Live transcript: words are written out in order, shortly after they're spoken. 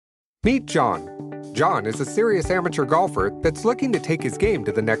Meet John. John is a serious amateur golfer that's looking to take his game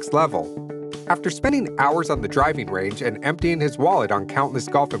to the next level. After spending hours on the driving range and emptying his wallet on countless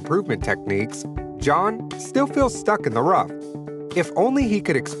golf improvement techniques, John still feels stuck in the rough. If only he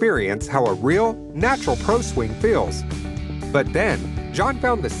could experience how a real, natural pro swing feels. But then, John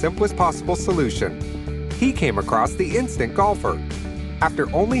found the simplest possible solution. He came across the Instant Golfer.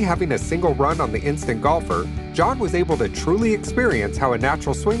 After only having a single run on the Instant Golfer, John was able to truly experience how a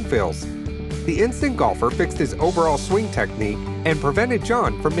natural swing feels. The Instant Golfer fixed his overall swing technique and prevented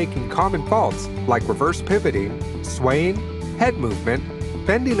John from making common faults like reverse pivoting, swaying, head movement,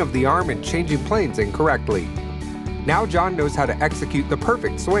 bending of the arm, and changing planes incorrectly. Now John knows how to execute the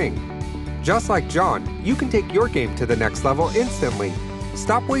perfect swing. Just like John, you can take your game to the next level instantly.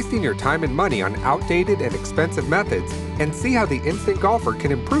 Stop wasting your time and money on outdated and expensive methods and see how the Instant Golfer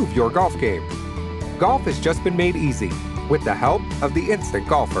can improve your golf game. Golf has just been made easy with the help of the Instant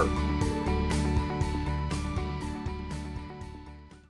Golfer.